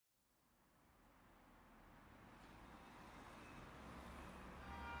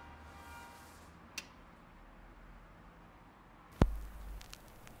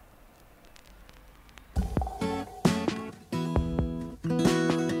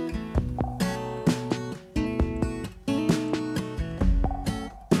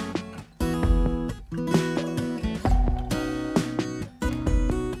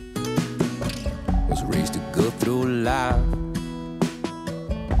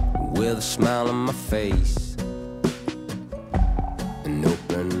with a smile on my face, an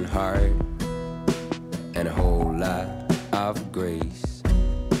open heart, and a whole lot of grace.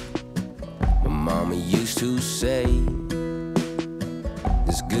 My mama used to say,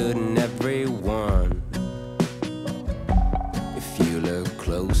 there's good in everyone. If you look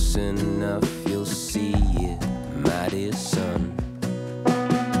close enough, you'll see it, my dear son.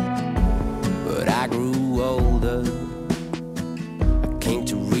 But I grew older, I came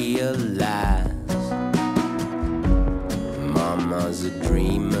to realize Mama's a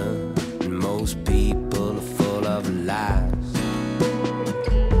dreamer, and most people are full of lies.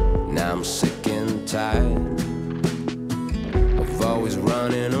 Now I'm sick and tired of always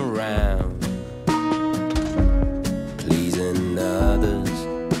running around, pleasing others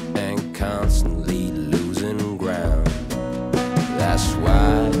and constantly losing ground. That's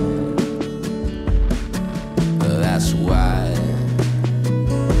why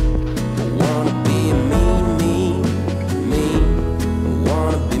I wanna be me. I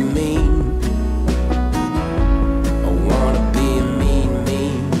wanna be me. I wanna be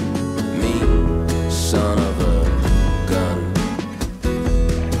me, son of a gun.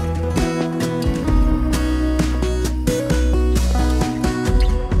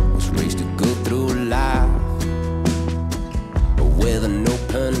 Was raised to go through life with an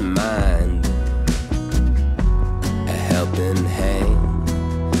open mind, a helping hand,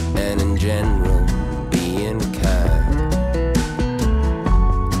 and in general being kind.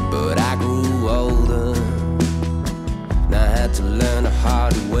 But I grew older, and I had to learn the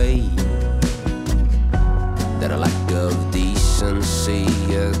hard way that a lack of decency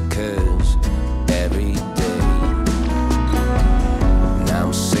occurs every day. Now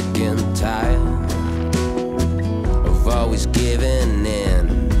I'm sick and tired of always giving in,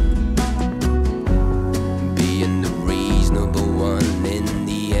 being the reasonable one. In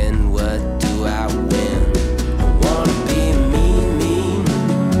the end, what do I win? I wanna be me.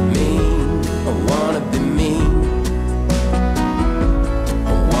 I wanna be me.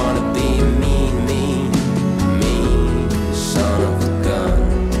 I wanna be me, son of a gun.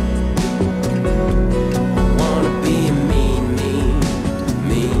 I wanna be me,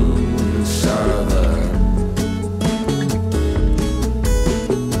 son of a.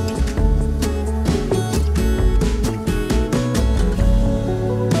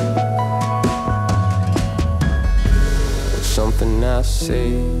 Something I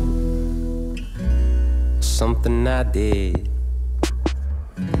said, something I did.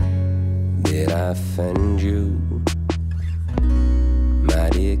 Did I offend you, my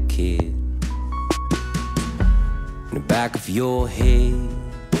dear kid? In the back of your head,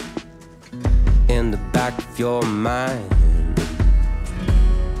 in the back of your mind,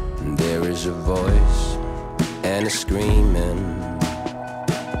 there is a voice and a screaming,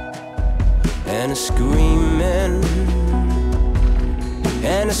 and a screaming,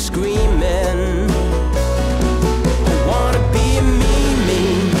 and a screaming.